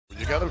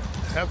got to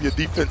have your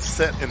defense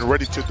set and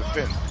ready to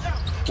defend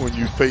when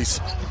you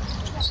face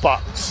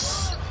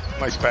Fox.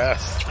 Nice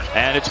pass.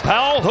 And it's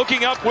Powell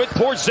hooking up with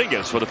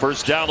Porzingis for the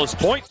first Dallas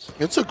point.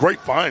 It's a great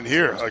find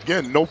here.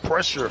 Again, no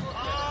pressure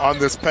on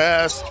this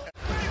pass.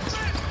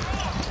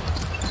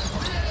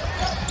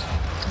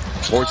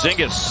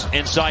 Porzingis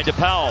inside to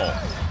Powell.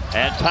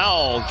 And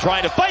Powell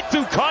trying to fight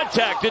through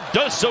contact. It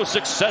does so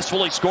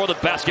successfully, score the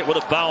basket with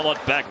a foul on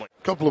Bagley.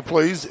 Couple of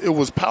plays, it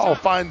was Powell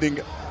finding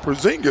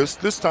Porzingis.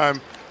 This time,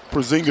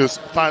 Porzingis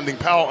finding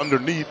Powell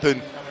underneath,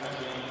 and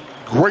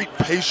great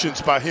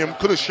patience by him.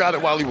 Could have shot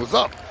it while he was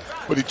up,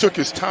 but he took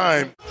his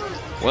time.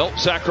 Well,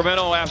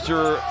 Sacramento,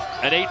 after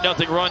an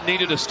 8-0 run,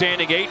 needed a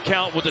standing 8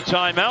 count with the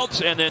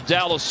timeouts, and then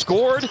Dallas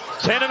scored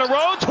 10 in a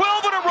row,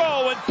 12 in a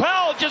row, and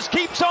Powell just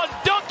keeps on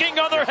dunking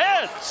on their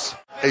heads.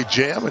 A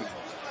jam, and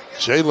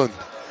Jalen,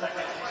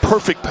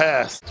 perfect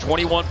pass.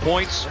 21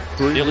 points,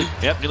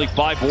 nearly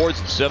 5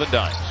 boards and 7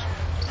 dimes.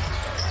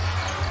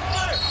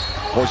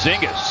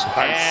 Porzingis,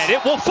 nice. And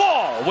it will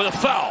fall with a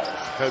foul.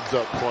 Heads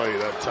up play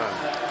that time.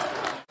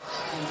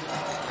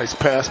 Nice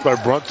pass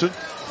by Brunson.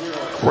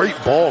 Great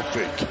ball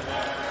fake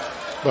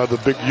by the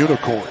big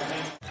unicorn.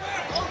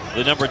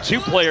 The number 2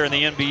 player in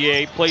the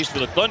NBA plays for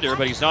the Thunder,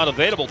 but he's not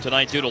available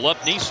tonight due to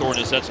left knee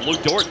soreness. That's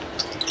Luke Dort.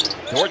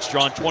 Dort's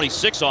drawn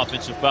 26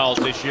 offensive fouls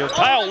this year.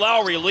 Kyle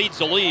Lowry leads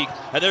the league.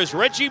 And there's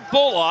Reggie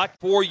Bullock.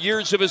 4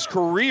 years of his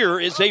career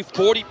is a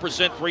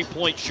 40%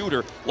 three-point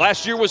shooter.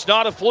 Last year was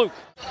not a fluke.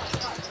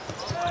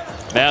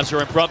 Mavs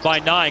are in front by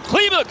 9.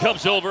 Kleba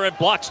comes over and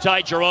blocks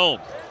Ty Jerome.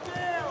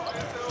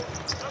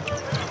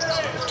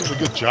 Doing a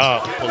good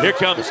job. Here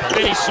comes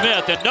Finney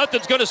Smith, and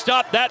nothing's going to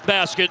stop that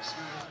basket.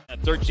 A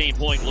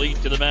 13-point lead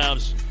to the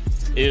Mavs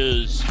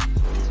is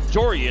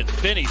Dorian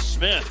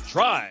Finney-Smith.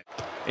 Try.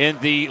 In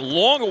the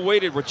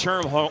long-awaited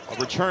return home,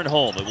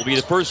 it will be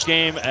the first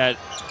game at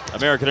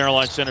American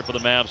Airlines Center for the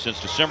Mavs since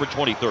December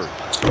 23rd.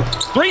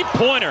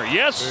 Three-pointer,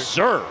 yes,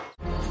 sir.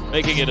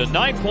 Making it a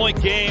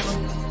 9-point game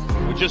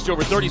with just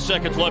over 30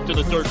 seconds left in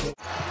the third.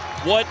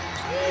 What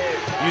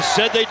you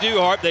said they do,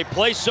 Hart. They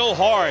play so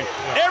hard.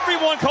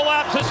 Everyone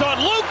collapses on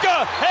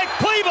Luka, and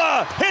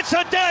Kleba hits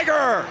a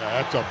dagger.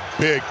 Yeah, that's a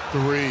big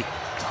 3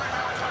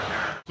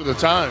 to the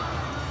time.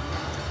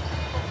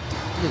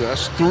 Look at that.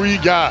 That's 3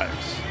 guys.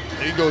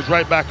 He goes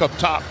right back up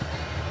top.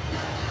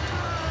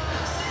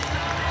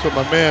 So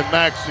my man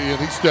Maxey, and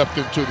he stepped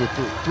into the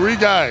 3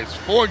 guys,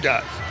 4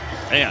 guys.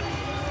 Man.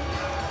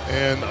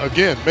 And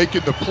again,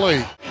 making the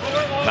play.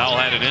 Powell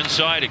had it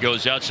inside. It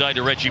goes outside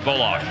to Reggie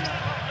Bullock.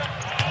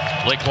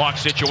 Play clock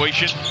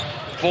situation.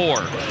 4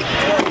 on the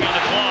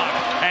clock.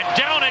 And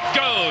down it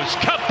goes.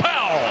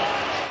 Kapow!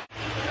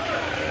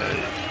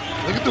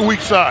 Look at the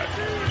weak side.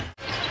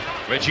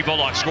 Reggie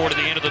Bullock scored at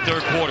the end of the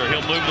third quarter.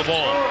 He'll move the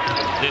ball.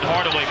 Then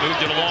Hardaway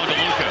moved it along to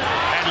Luka.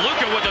 And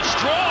Luka with a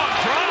strong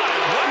drive.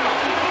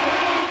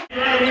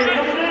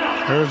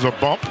 Wow. There's a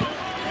bump.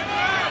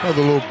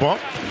 Another little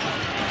bump.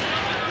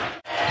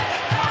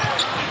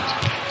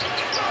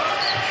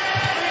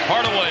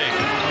 Hardaway.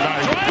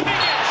 Nice. Driving and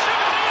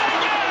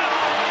shooting again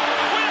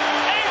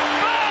with a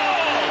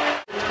foul.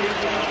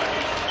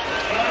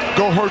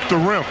 Go hurt the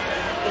rim.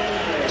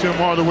 Tim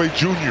Hardaway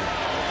Jr.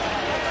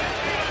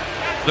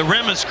 The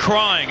rim is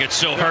crying. It's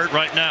so hurt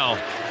right now.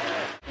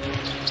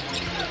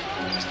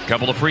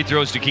 Couple of free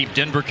throws to keep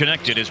Denver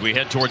connected as we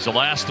head towards the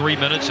last 3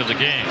 minutes of the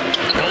game.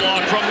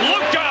 Bullock from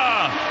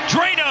Luka.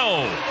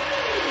 Drano.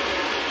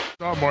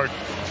 Mark,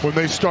 when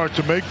they start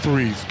to make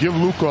threes, give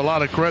Luka a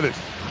lot of credit.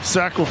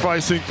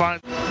 Sacrificing, fine.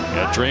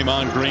 Got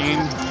Draymond Green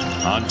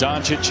on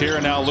Doncic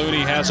here. Now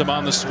Looney has him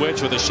on the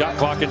switch with a shot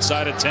clock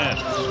inside of 10.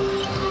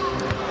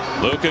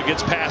 Luka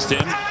gets past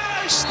him.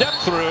 Step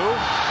through.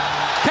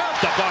 Count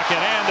the bucket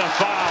and a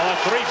foul. A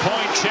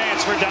 3-point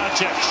chance for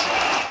Doncic.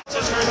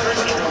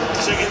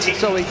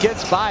 So he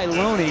gets by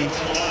Looney,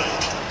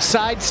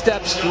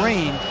 sidesteps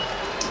Green,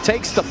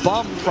 takes the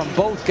bump from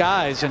both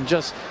guys, and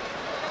just,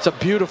 it's a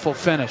beautiful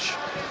finish.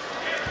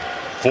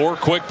 4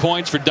 quick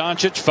points for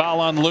Doncic. Foul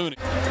on Looney.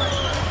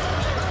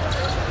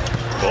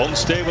 Golden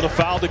State with a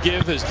foul to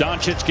give as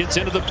Doncic gets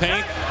into the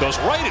paint, goes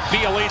right at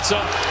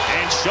Bjelica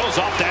and shows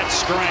off that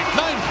strength.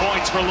 9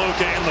 points for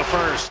Luka in the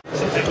first.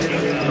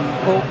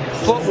 Well,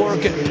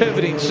 footwork and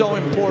pivoting so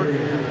important.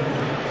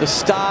 The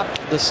stop,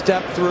 the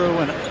step through,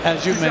 and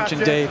as you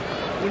mentioned, Dave,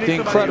 the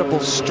incredible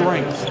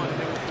strength.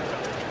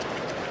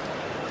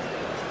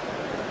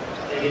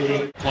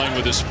 Playing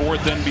with his 4th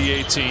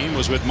NBA team,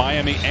 was with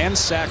Miami and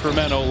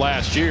Sacramento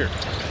last year.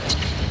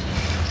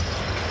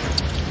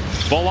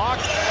 Bullock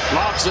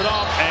lobs it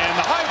up, and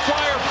the high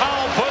flyer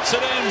Powell puts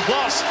it in,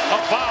 plus a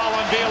foul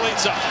on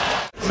Bjelica.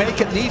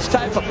 Making these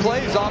type of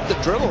plays off the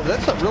dribble,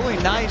 that's a really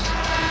nice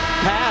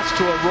pass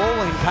to a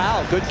rolling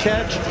Powell. Good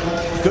catch,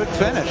 good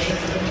finish.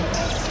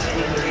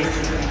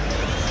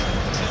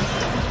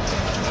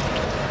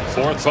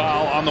 4th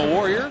foul on the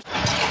Warriors. A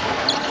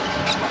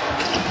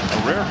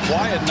rare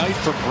quiet night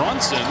for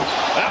Brunson.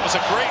 That was a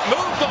great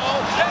move, though,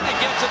 and he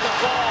gets it to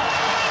fall.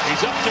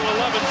 He's up to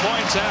 11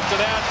 points after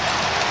that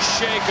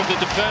shake of the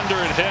defender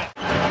and hit.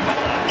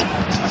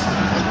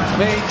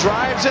 He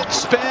drives it,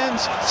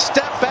 spins,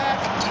 step back,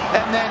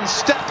 and then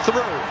step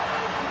through.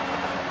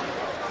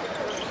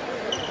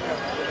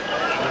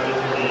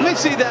 Let me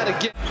see that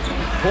again.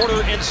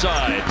 Porter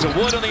inside to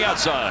Wood on the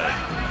outside.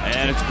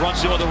 And it's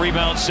Brunson with the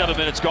rebound. 7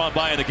 minutes gone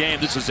by in the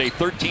game. This is a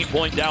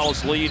 13-point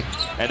Dallas lead,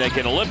 and they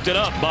can lift it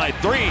up by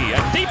 3.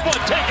 A deep one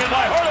taken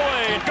by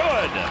Hardaway, and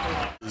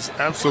good. Is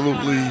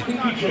absolutely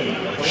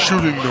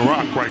shooting the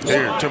rock right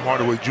there. Tim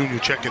Hardaway Jr.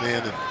 checking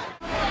in.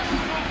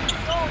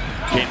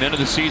 Came into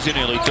the season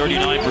nearly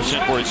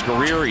 39% for his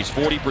career. He's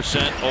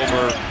 40%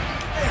 over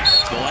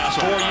the last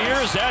 4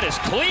 years. That is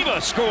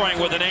Kleba scoring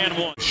with an and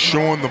one.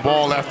 Showing the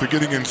ball after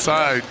getting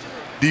inside.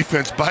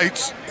 Defense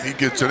bites. He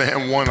gets an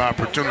and one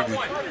opportunity.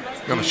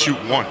 Gonna shoot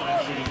one.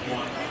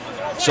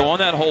 So on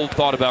that whole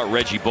thought about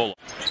Reggie Bullock,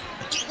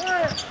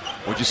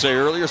 what'd you say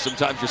earlier?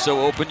 Sometimes you're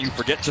so open you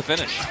forget to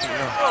finish.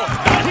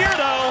 Yeah. Not here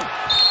though.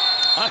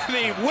 I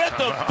mean, with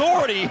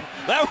authority,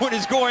 that one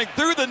is going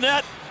through the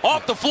net,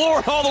 off the floor,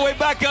 and all the way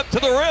back up to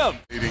the rim.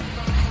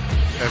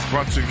 As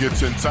Brunson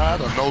gets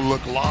inside, a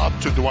no-look lob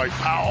to Dwight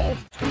Powell.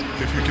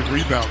 If you can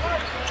rebound.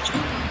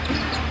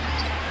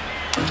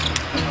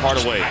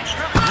 Hardaway.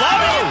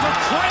 Lobbing it for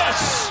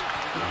Chris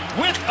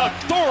with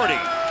authority.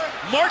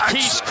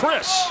 Marquise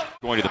Chris.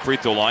 Going to the free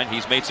throw line.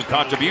 He's made some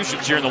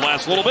contributions here in the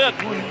last little bit.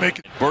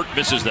 Burt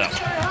misses them.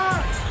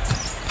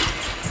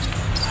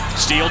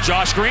 Steal,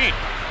 Josh Green.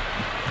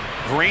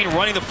 Green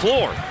running the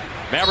floor.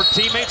 Maverick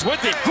teammates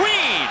with it.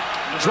 Green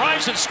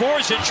drives and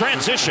scores in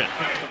transition.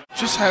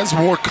 Just has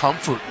more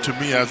comfort to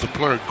me as a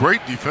player.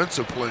 Great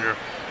defensive player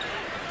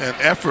and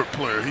effort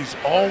player. He's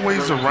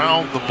always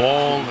around the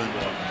ball, and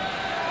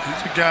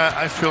he's a guy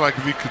I feel like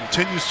if he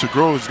continues to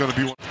grow, is going to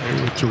be one.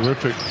 They were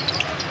terrific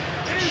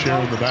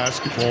sharing the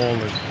basketball,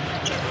 and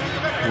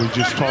we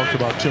just talked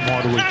about Tim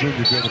Hardaway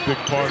Jr. being a big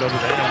part of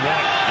it.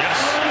 Yes.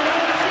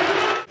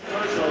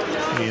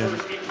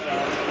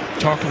 And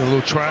talking a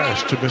little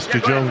trash to Mr.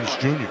 Jones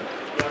Jr.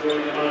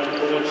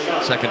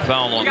 Second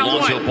foul on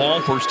Lonzo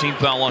Ball. First team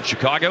foul on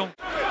Chicago.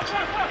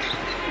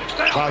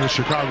 By the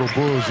Chicago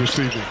Bulls this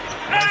evening.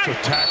 Nice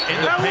attack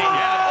in the paint.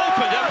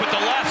 Opened up at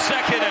the last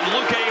second, and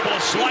Luka able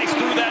to slice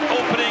through that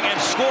opening and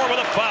score with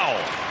a foul.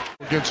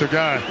 Against a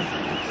guy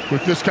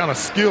with this kind of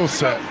skill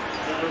set,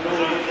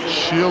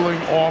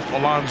 shielding off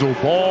Alonzo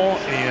Ball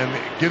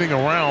and getting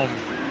around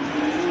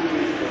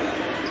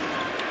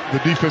the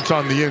defense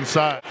on the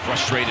inside.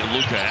 Frustrated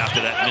Luka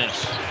after that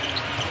miss.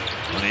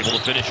 Unable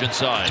to finish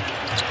inside.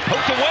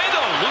 Poked away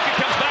though. Luka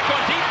comes back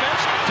on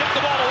defense. Tipped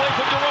the ball away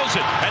from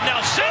DeRozan. And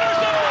now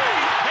centers the three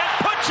and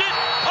puts it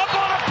up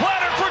on a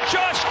platter for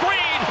Josh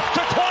Green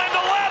to climb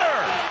the ladder.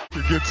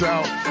 He gets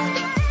out.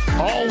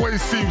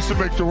 Always seems to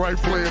make the right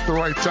play at the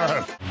right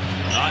time.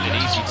 Not an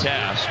easy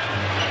task.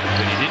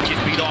 But he did get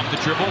beat off the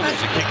dribble.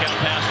 There's a kick out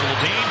pass to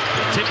Levine.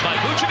 Tipped by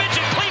Vucevic,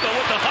 and Kleba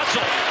with the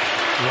hustle.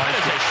 That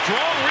is a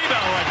strong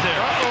rebound right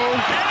there. And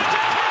it's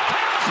a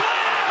pass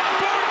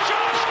for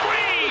Josh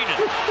Green.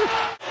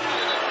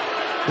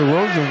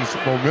 DeRozan's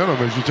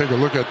momentum, as you take a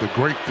look at the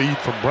great feed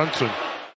from Brunson,